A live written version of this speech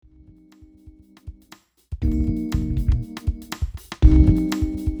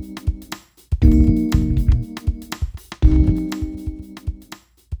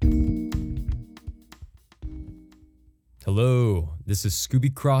This is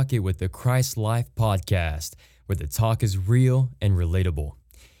Scooby Crockett with the Christ Life Podcast, where the talk is real and relatable.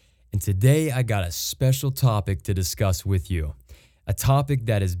 And today I got a special topic to discuss with you. A topic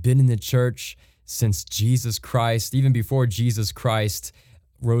that has been in the church since Jesus Christ, even before Jesus Christ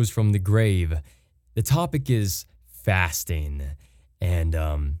rose from the grave. The topic is fasting. And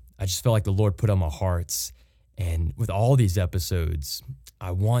I just felt like the Lord put on my heart. And with all these episodes,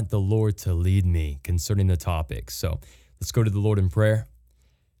 I want the Lord to lead me concerning the topic. So let's go to the Lord in prayer.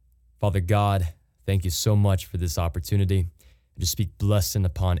 Father God, thank you so much for this opportunity. I just speak blessing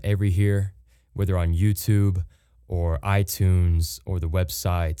upon every hearer, whether on YouTube or iTunes or the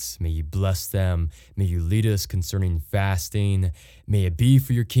websites. May you bless them. May you lead us concerning fasting. May it be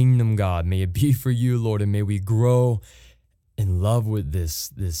for your kingdom, God. May it be for you, Lord, and may we grow in love with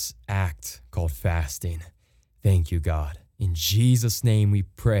this act called fasting. Thank you, God. In Jesus' name we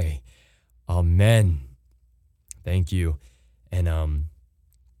pray. Amen. Thank you. And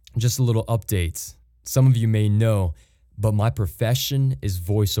just a little update. Some of you may know, but my profession is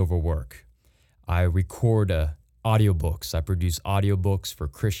voiceover work. I record audiobooks. I produce audiobooks for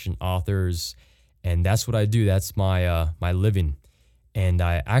Christian authors, and that's what I do. That's my living. And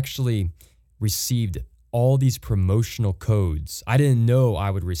I actually received all these promotional codes. I didn't know I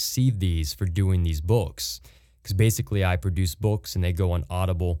would receive these for doing these books, because basically I produce books and they go on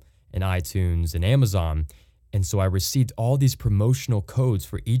Audible and iTunes and Amazon. And so I received all these promotional codes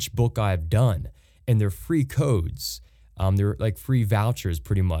for each book I've done, and they're free codes. They're like free vouchers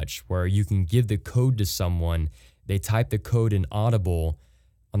pretty much, where you can give the code to someone. They type the code in Audible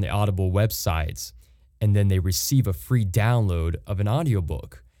on the Audible websites, and then they receive a free download of an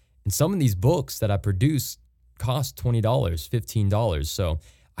audiobook. And some of these books that I produce cost $20, $15. So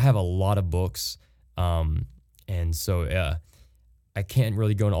I have a lot of books. And so I can't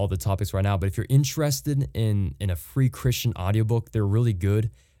really go into all the topics right now, but if you're interested in a free Christian audiobook, they're really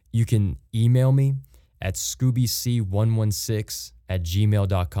good. You can email me at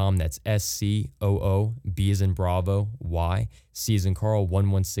scoobyc116@gmail.com. That's SCOO, as in Bravo, Y, C as in Carl,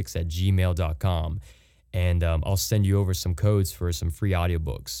 116@gmail.com. And I'll send you over some codes for some free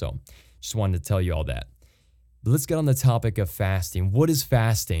audiobooks. So just wanted to tell you all that. But let's get on the topic of fasting. What is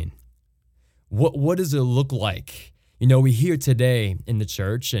fasting? What does it look like? You know, we hear today in the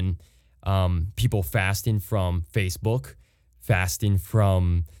church and people fasting from Facebook, fasting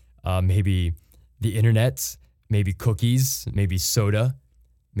from maybe the internet, maybe cookies, maybe soda,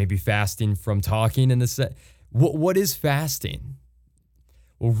 maybe fasting from talking in the set. What is fasting?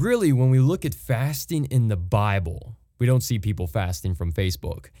 Well, really, when we look at fasting in the Bible, we don't see people fasting from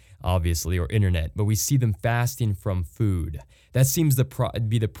Facebook, obviously, or internet, but we see them fasting from food. That seems to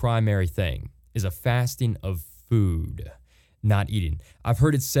be the primary thing, is a fasting of food, not eating. I've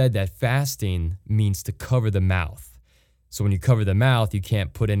heard it said that fasting means to cover the mouth. So when you cover the mouth, you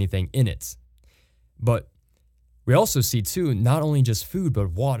can't put anything in it. But we also see, too, not only just food,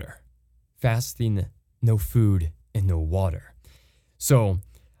 but water. Fasting, no food and no water. So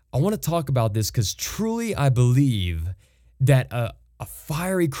I want to talk about this because truly I believe that a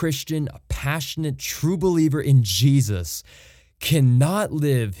fiery Christian, a passionate, true believer in Jesus cannot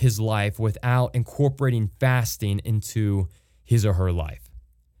live his life without incorporating fasting into his or her life.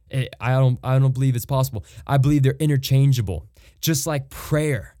 I don't believe it's possible. I believe they're interchangeable. Just like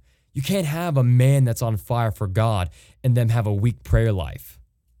prayer. You can't have a man that's on fire for God and then have a weak prayer life.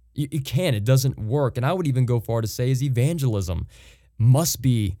 You can't. It doesn't work. And I would even go far to say is evangelism must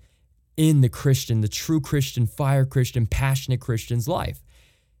be in the Christian, the true Christian, fire Christian, passionate Christian's life.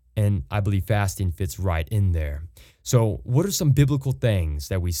 And I believe fasting fits right in there. So what are some biblical things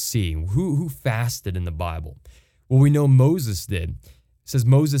that we see? Who fasted in the Bible? Well, we know Moses did. It says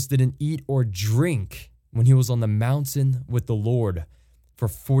Moses didn't eat or drink when he was on the mountain with the Lord for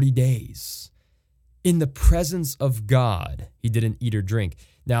 40 days. In the presence of God, he didn't eat or drink.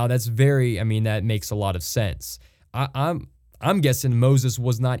 Now, that makes a lot of sense. I'm guessing Moses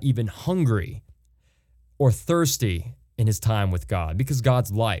was not even hungry or thirsty in his time with God, because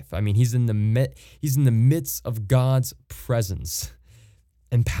God's life. He's in the midst of God's presence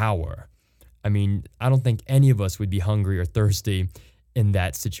and power. I don't think any of us would be hungry or thirsty in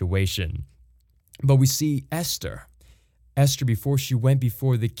that situation. But we see Esther, before she went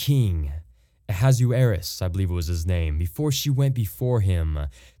before the king, Ahasuerus, I believe it was his name, before she went before him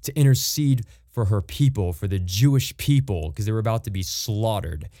to intercede for her people, for the Jewish people, because they were about to be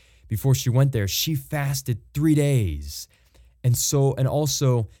slaughtered. Before she went there, she fasted 3 days. And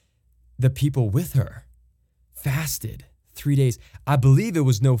also the people with her fasted 3 days. I believe it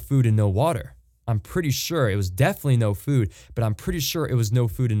was no food and no water. I'm pretty sure it was definitely no food, but I'm pretty sure it was no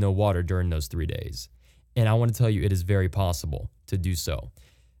food and no water during those 3 days. And I want to tell you, it is very possible to do so.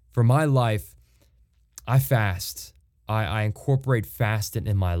 For my life, I fast. I incorporate fasting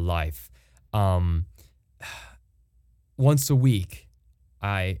in my life. Once a week,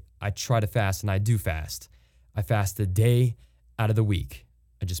 I try to fast, and I do fast. I fast a day out of the week.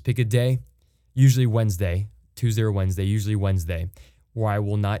 I just pick a day, usually Wednesday, Tuesday or Wednesday, usually Wednesday, where I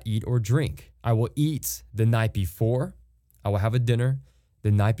will not eat or drink. I will eat the night before. I will have a dinner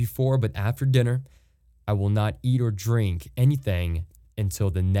the night before, but after dinner, I will not eat or drink anything until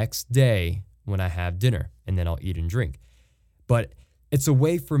the next day when I have dinner, and then I'll eat and drink. But it's a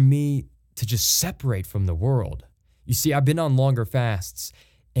way for me to just separate from the world. You see, I've been on longer fasts,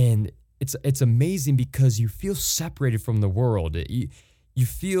 and it's amazing because you feel separated from the world. You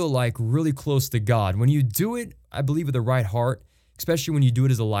feel like really close to God. When you do it, I believe with the right heart, especially when you do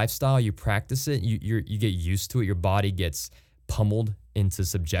it as a lifestyle, you practice it, you get used to it, your body gets pummeled into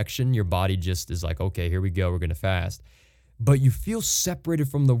subjection. Your body just is like, okay, here we go, we're going to fast. But you feel separated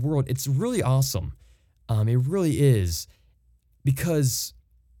from the world. It's really awesome. It really is, because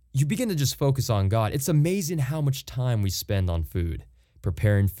you begin to just focus on God. It's amazing how much time we spend on food,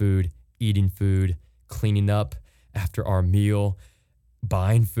 preparing food, eating food, cleaning up after our meal,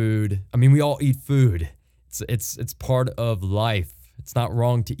 buying food. I mean, we all eat food. It's part of life. It's not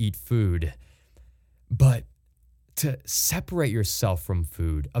wrong to eat food. But to separate yourself from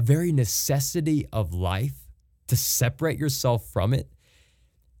food, a very necessity of life, to separate yourself from it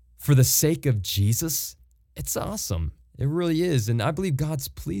for the sake of Jesus, it's awesome. It really is. And I believe God's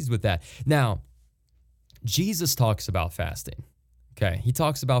pleased with that. Now, Jesus talks about fasting. Okay. He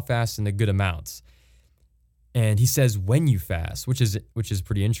talks about fasting a good amount. And he says when you fast, which is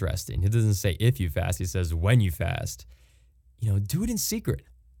pretty interesting. He doesn't say if you fast, he says when you fast. Do it in secret.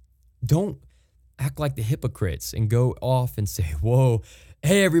 Don't act like the hypocrites and go off and say, whoa,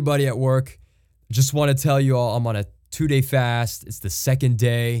 hey, everybody at work, just want to tell you all I'm on a 2-day fast. It's the second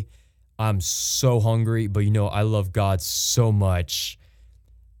day. I'm so hungry, but I love God so much.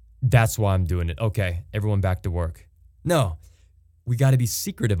 That's why I'm doing it. Okay, everyone back to work. No, we got to be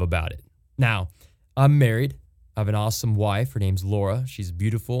secretive about it. Now, I'm married. I have an awesome wife. Her name's Laura. She's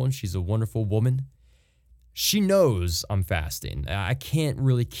beautiful and she's a wonderful woman. She knows I'm fasting. I can't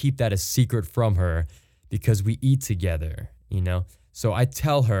really keep that a secret from her because we eat together, So I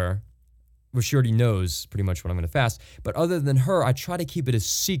tell her, well, she already knows pretty much when I'm going to fast. But other than her, I try to keep it a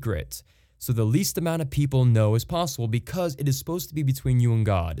secret so the least amount of people know as possible, because it is supposed to be between you and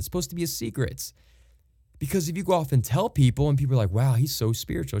God. It's supposed to be a secret. Because if you go off and tell people and people are like, wow, he's so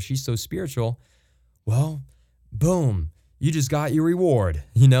spiritual, she's so spiritual, well, boom, you just got your reward,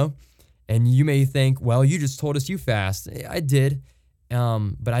 And you may think, well, you just told us you fast. I did,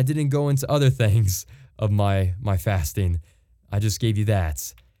 but I didn't go into other things of my fasting. I just gave you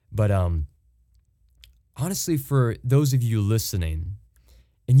that. But honestly, for those of you listening,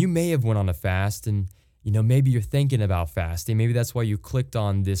 and you may have went on a fast, and maybe you're thinking about fasting. Maybe that's why you clicked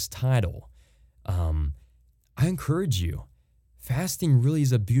on this title. I encourage you. Fasting really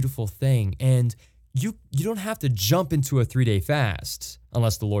is a beautiful thing, and you don't have to jump into a 3-day fast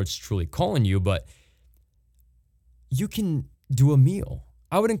unless the Lord's truly calling you, but you can do a meal.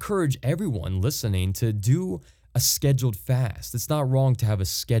 I would encourage everyone listening to do a scheduled fast. It's not wrong to have a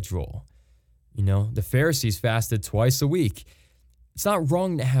schedule. The Pharisees fasted twice a week. It's not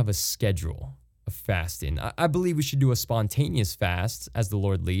wrong to have a schedule of fasting. I believe we should do a spontaneous fast as the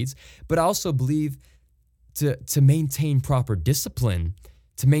Lord leads, but I also believe to maintain proper discipline,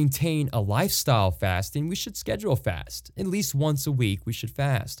 to maintain a lifestyle fasting, we should schedule a fast. At least once a week, we should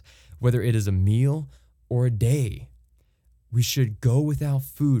fast, whether it is a meal or a day. We should go without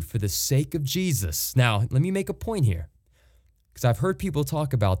food for the sake of Jesus. Now, let me make a point here, because I've heard people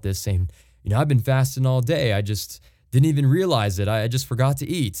talk about this saying, I've been fasting all day. I just didn't even realize it. I just forgot to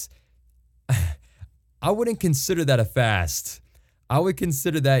eat. I wouldn't consider that a fast. I would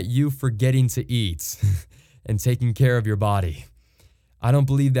consider that you forgetting to eat and taking care of your body. I don't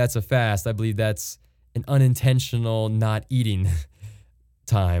believe that's a fast. I believe that's an unintentional not eating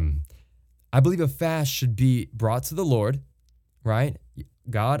time. I believe a fast should be brought to the Lord, right?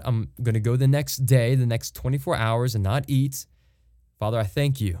 God, I'm going to go the next day, the next 24 hours and not eat. Father, I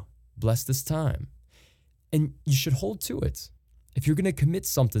thank you. Bless this time. And you should hold to it. If you're going to commit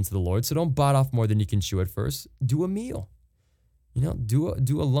something to the Lord, so don't bite off more than you can chew at first, do a meal. Do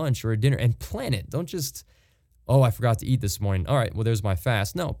a lunch or a dinner and plan it. Don't just, I forgot to eat this morning. All right, well, there's my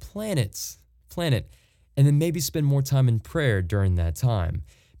fast. No, plan it. Plan it. And then maybe spend more time in prayer during that time.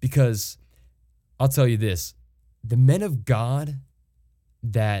 Because I'll tell you this, the men of God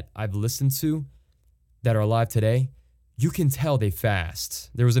that I've listened to that are alive today, you can tell they fast.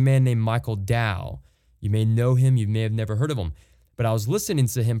 There was a man named Michael Dow. You may know him, you may have never heard of him. But I was listening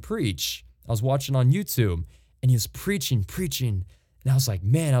to him preach. I was watching on YouTube, and he was preaching. And I was like,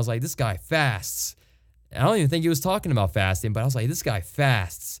 man, this guy fasts. And I don't even think he was talking about fasting, but I was like, this guy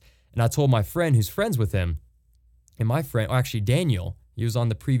fasts. And I told my friend who's friends with him, and my friend, actually Daniel, he was on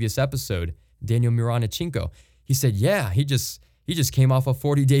the previous episode, Daniel Miranachenko. He said, yeah, he just came off a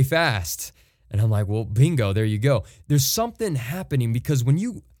 40-day fast. And I'm like, well, bingo, there you go. There's something happening because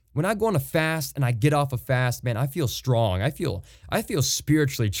when I go on a fast and I get off a fast, man, I feel strong. I feel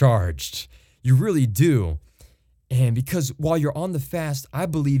spiritually charged. You really do. And because while you're on the fast, I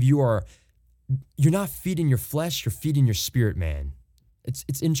believe you're not feeding your flesh, you're feeding your spirit, man.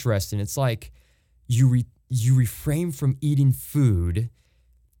 It's interesting. It's like you refrain from eating food,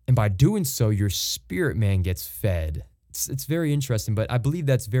 and by doing so, your spirit, man, gets fed. It's very interesting, but I believe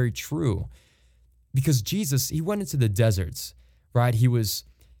that's very true. Because Jesus, he went into the deserts, right? He was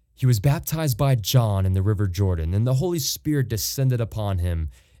baptized by John in the River Jordan, and the Holy Spirit descended upon him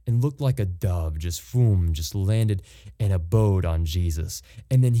and looked like a dove, just landed and abode on Jesus.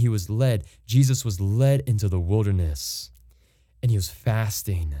 And then Jesus was led into the wilderness, and he was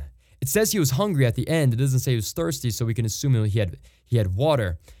fasting. It says he was hungry at the end. It doesn't say he was thirsty, so we can assume he had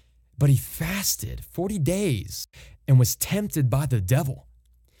water. But he fasted 40 days and was tempted by the devil.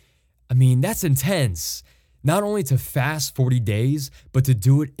 I mean, that's intense. Not only to fast 40 days, but to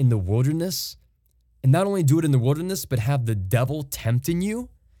do it in the wilderness. And not only do it in the wilderness, but have the devil tempting you.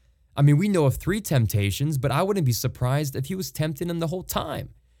 I mean, we know of 3 temptations, but I wouldn't be surprised if he was tempting him the whole time.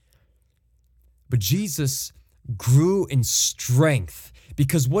 But Jesus grew in strength,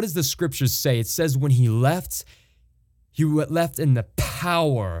 because what does the scriptures say? It says when he left in the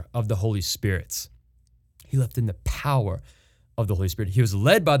power of the Holy Spirit. He left in the power of the Holy Spirit. He was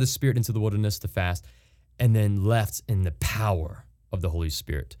led by the Spirit into the wilderness to fast, and then left in the power of the Holy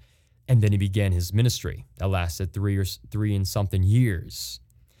Spirit. And then he began his ministry that lasted 3 and something years.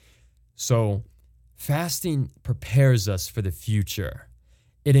 So fasting prepares us for the future.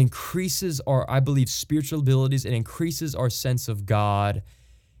 It increases our, I believe, spiritual abilities. It increases our sense of God.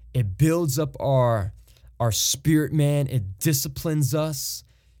 It builds up our spirit, man. It disciplines us.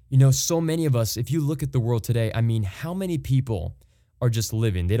 You know, so many of us, if you look at the world today, I mean, how many people are just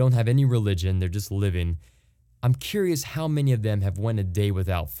living? They don't have any religion. They're just living. I'm curious how many of them have went a day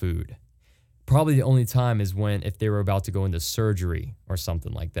without food. Probably the only time is if they were about to go into surgery or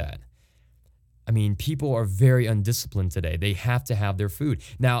something like that. I mean, people are very undisciplined today. They have to have their food.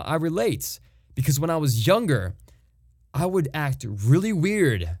 Now, I relate because when I was younger, I would act really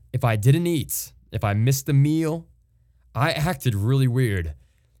weird if I didn't eat. If I missed a meal, I acted really weird.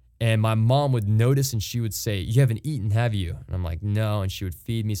 And my mom would notice and she would say, "You haven't eaten, have you?" And I'm like, "No." And she would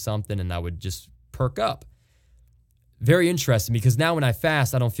feed me something and I would just perk up. Very interesting because now when I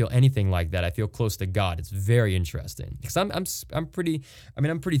fast, I don't feel anything like that. I feel close to God. It's very interesting because I'm pretty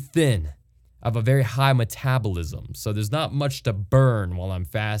thin. I have a very high metabolism, so there's not much to burn while I'm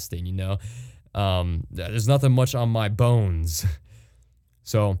fasting, you know. There's nothing much on my bones.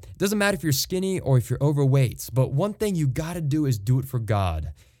 So it doesn't matter if you're skinny or if you're overweight, but one thing you got to do is do it for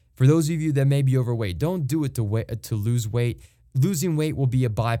God. For those of you that may be overweight, don't do it to lose weight. Losing weight will be a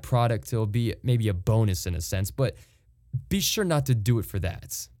byproduct. It'll be maybe a bonus in a sense, but be sure not to do it for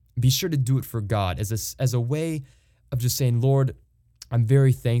that. Be sure to do it for God as a way of just saying, "Lord, I'm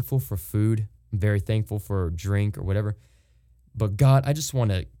very thankful for food. I'm very thankful for drink or whatever. But God, I just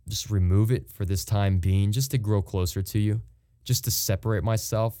want to just remove it for this time being, just to grow closer to you, just to separate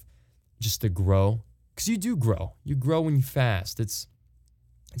myself, just to grow." Because you do grow. You grow when you fast. It's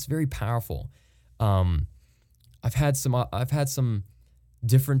very powerful. I've had some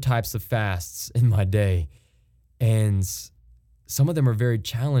different types of fasts in my day, and some of them are very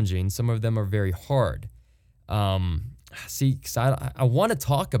challenging. Some of them are very hard. Because I want to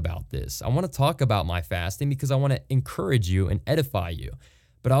talk about this. I want to talk about my fasting because I want to encourage you and edify you.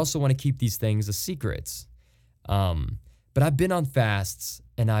 But I also want to keep these things a secret. But I've been on fasts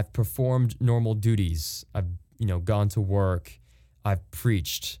and I've performed normal duties. I've gone to work. I've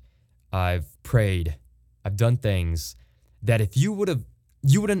preached. I've prayed. I've done things that if you would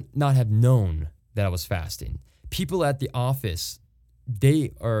not have known that I was fasting. People at the office,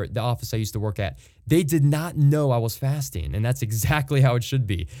 the office I used to work at, they did not know I was fasting, and that's exactly how it should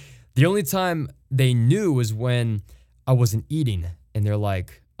be. The only time they knew was when I wasn't eating, and they're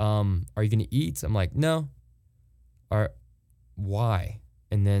like, "Are you gonna eat?" I'm like, "No." Why?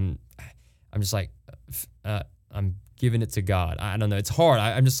 And then I'm just like, I'm giving it to God. I don't know. It's hard.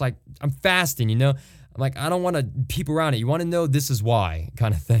 I'm just like, I'm fasting, you know? I'm like, I don't want to peep around it. You want to know this is why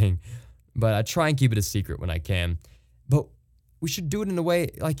kind of thing. But I try and keep it a secret when I can. But we should do it in a way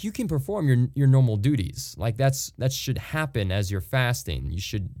like you can perform your normal duties. Like that should happen as you're fasting. You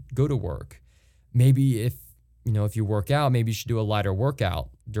should go to work. Maybe if you work out, maybe you should do a lighter workout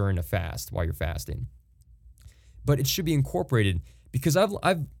during a fast while you're fasting. But it should be incorporated because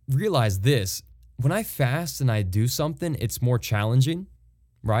I've realized this. When I fast and I do something, it's more challenging,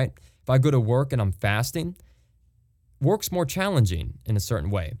 right? If I go to work and I'm fasting, work's more challenging in a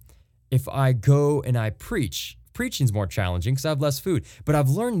certain way. If I go and I preach, preaching's more challenging because I have less food. But I've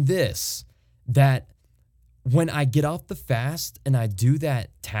learned this, that when I get off the fast and I do that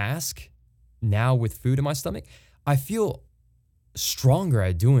task now with food in my stomach, I feel stronger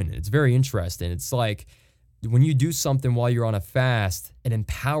at doing it. It's very interesting. It's like when you do something while you're on a fast, it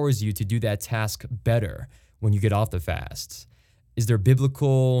empowers you to do that task better when you get off the fast. Is there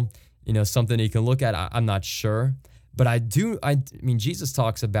biblical, something that you can look at? I'm not sure. But I mean, Jesus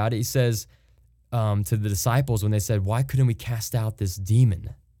talks about it. He says to the disciples when they said, why couldn't we cast out this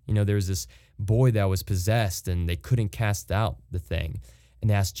demon? There was this boy that was possessed and they couldn't cast out the thing. And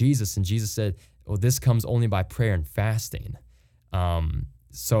they asked Jesus, and Jesus said, well, this comes only by prayer and fasting.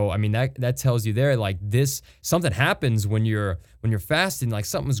 So, I mean, that tells you there, like something happens when you're fasting, like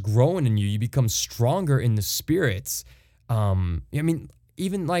something's growing in you. You become stronger in the spirits. I mean,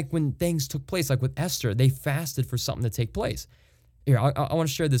 even like when things took place, like with Esther, they fasted for something to take place. Here, I want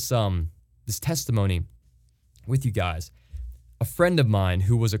to share this testimony with you guys. A friend of mine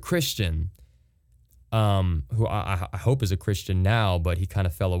who was a Christian, who I hope is a Christian now, but he kind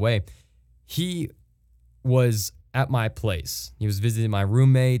of fell away. He was at my place. He was visiting my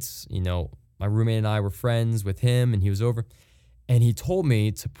roommates. My roommate and I were friends with him, and he was over. And he told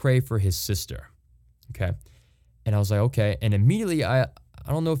me to pray for his sister. Okay. And I was like, okay. And immediately, I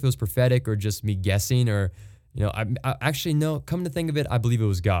don't know if it was prophetic or just me guessing or, I actually, no, come to think of it, I believe it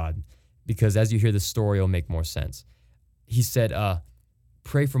was God. Because as you hear the story, it'll make more sense. He said,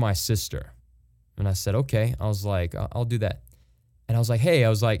 pray for my sister. And I said, okay. I was like, I'll do that. And I was like, hey,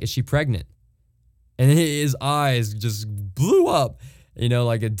 is she pregnant? And his eyes just blew up,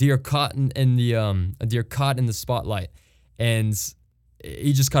 like a deer caught in the spotlight. And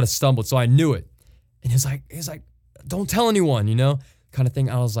he just kind of stumbled. So I knew it. And he's like, don't tell anyone, kind of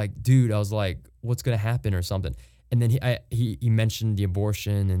thing. I was like, dude, what's going to happen or something? And then he mentioned the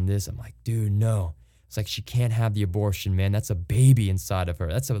abortion and this. I'm like, dude, no. It's like, she can't have the abortion, man. That's a baby inside of her.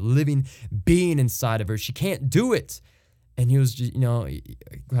 That's a living being inside of her. She can't do it. And he was just, kind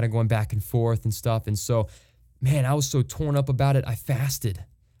of going back and forth and stuff. And so, man, I was so torn up about it. I fasted.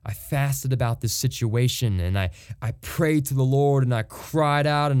 I fasted about this situation, and I prayed to the Lord, and I cried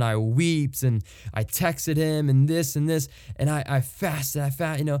out, and I wept, and I texted him, and this, and I fasted,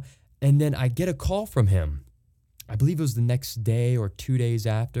 and then I get a call from him. I believe it was the next day or 2 days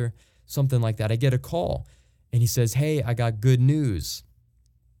after, something like that. I get a call, and he says, hey, I got good news.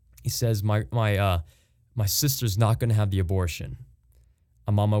 He says, my sister's not going to have the abortion.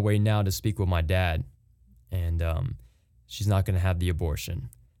 I'm on my way now to speak with my dad, and she's not going to have the abortion.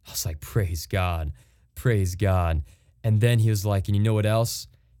 I was like, praise God, praise God. And then he was like, and you know what else?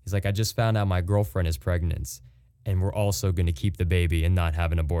 He's like, I just found out my girlfriend is pregnant, and we're also going to keep the baby and not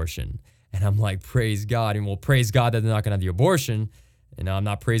have an abortion. And I'm like, praise God. And well, praise God that they're not going to have the abortion. And I'm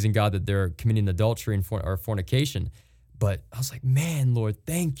not praising God that they're committing adultery or fornication. But I was like, man, Lord,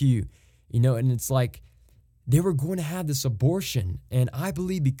 thank you. And it's like, they were going to have this abortion. And I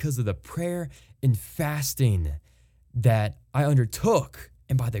believe because of the prayer and fasting that I undertook,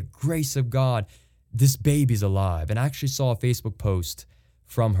 and by the grace of God, this baby's alive. And I actually saw a Facebook post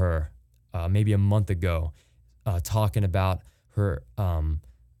from her maybe a month ago talking about her,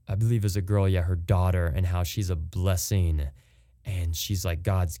 I believe it was a girl, her daughter, and how she's a blessing. And she's like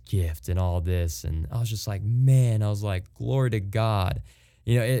God's gift and all this. And I was just like, man, glory to God.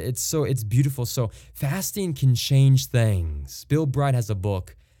 It's beautiful. So fasting can change things. Bill Bright has a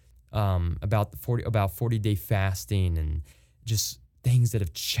book about 40-day fasting and just things that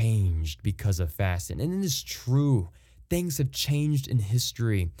have changed because of fasting. And it is true. Things have changed in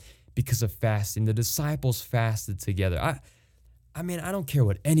history because of fasting. The disciples fasted together. I mean, I don't care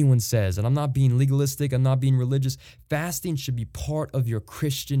what anyone says, and I'm not being legalistic, I'm not being religious. Fasting should be part of your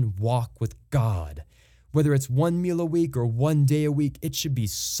Christian walk with God. Whether it's 1 meal a week or 1 day a week, it should be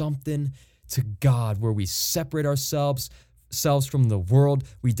something to God where we separate ourselves from the world,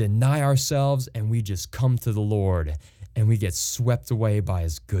 we deny ourselves, and we just come to the Lord, and we get swept away by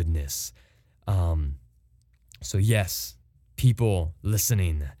His goodness. So yes, people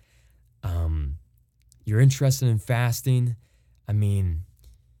listening, you're interested in fasting, I mean,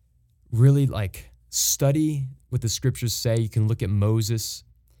 really study what the scriptures say. You can look at Moses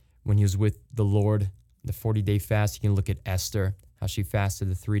when he was with the Lord the 40-day fast. You can look at Esther, how she fasted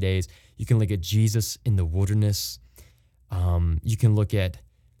the 3 days. You can look at Jesus in the wilderness. You can look at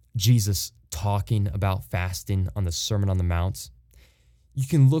Jesus talking about fasting on the Sermon on the Mount. You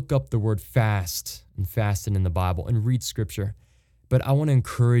can look up the word fast and fasting in the Bible and read scripture. But I want to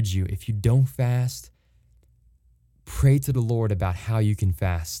encourage you, if you don't fast, pray to the Lord about how you can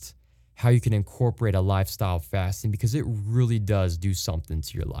fast, how you can incorporate a lifestyle of fasting, because it really does do something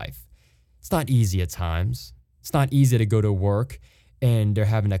to your life. It's not easy at times. It's not easy to go to work and they're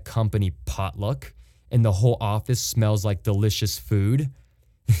having a company potluck and the whole office smells like delicious food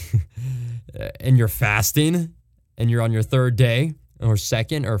and you're fasting and you're on your third day or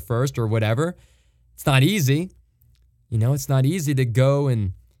second or first or whatever. It's not easy. It's not easy to go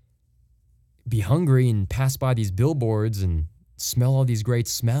and be hungry and pass by these billboards and smell all these great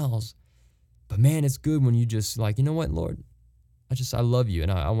smells. But man, it's good when you just like, you know what, Lord, I love you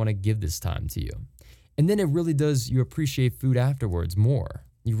and I want to give this time to you. And then it really does, you appreciate food afterwards more.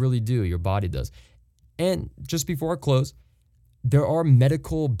 You really do, your body does. And just before I close, there are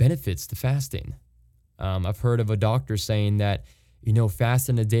medical benefits to fasting. I've heard of a doctor saying that,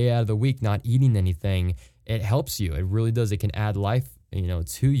 fasting a day out of the week, not eating anything, it helps you. It really does. It can add life,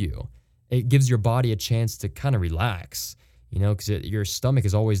 to you. It gives your body a chance to kind of relax, because your stomach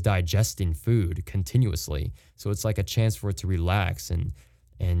is always digesting food continuously. So it's like a chance for it to relax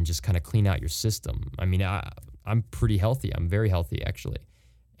and just kind of clean out your system. I mean, I'm pretty healthy. I'm very healthy, actually.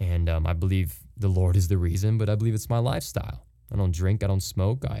 And I believe the Lord is the reason, but I believe it's my lifestyle. I don't drink. I don't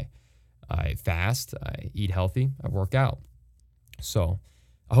smoke. I fast. I eat healthy. I work out. So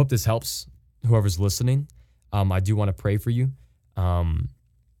I hope this helps whoever's listening. I do want to pray for you.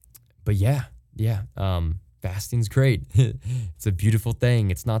 But yeah. Fasting's great. It's a beautiful thing.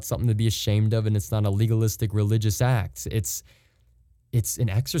 It's not something to be ashamed of, and it's not a legalistic religious act. It's an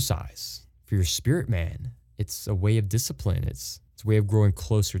exercise for your spirit, man. It's a way of discipline. It's a way of growing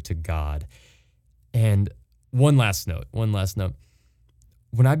closer to God. And one last note.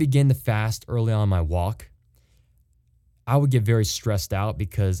 When I began to fast early on my walk, I would get very stressed out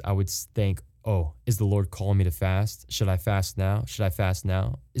because I would think, oh, is the Lord calling me to fast? Should I fast now?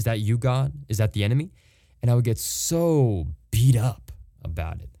 Is that you, God? Is that the enemy? And I would get so beat up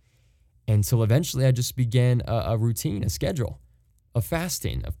about it until eventually I just began a routine, a schedule of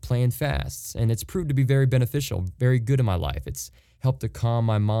fasting, of planned fasts. And it's proved to be very beneficial, very good in my life. It's helped to calm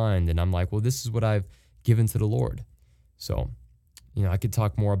my mind. And I'm like, well, this is what I've given to the Lord. So, I could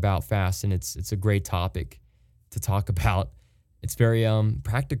talk more about fasting. It's a great topic to talk about. It's very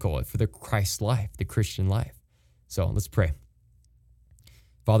practical for the Christ life, the Christian life. So let's pray.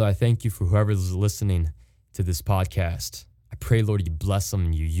 Father, I thank you for whoever is listening to this podcast. I pray, Lord, you bless them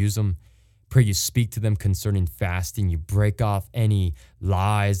and you use them. Pray you speak to them concerning fasting. You break off any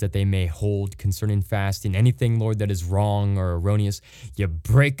lies that they may hold concerning fasting. Anything, Lord, that is wrong or erroneous, you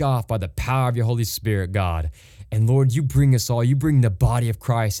break off by the power of your Holy Spirit, God. And Lord, you bring the body of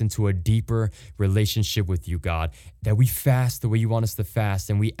Christ into a deeper relationship with you, God, that we fast the way you want us to fast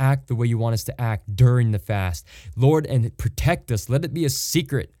and we act the way you want us to act during the fast. Lord, and protect us. Let it be a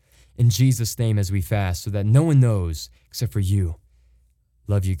secret in Jesus' name as we fast so that no one knows except for you.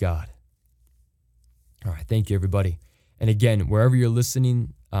 Love you, God. All right. Thank you, everybody. And again, wherever you're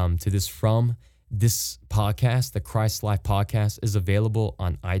listening to this from, this podcast, the Christ Life podcast, is available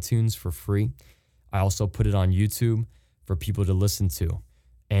on iTunes for free. I also put it on YouTube for people to listen to.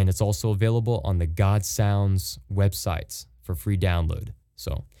 And it's also available on the God Sounds websites for free download.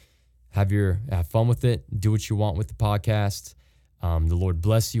 So have fun with it. Do what you want with the podcast. The Lord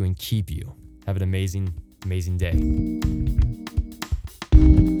bless you and keep you. Have an amazing, amazing day.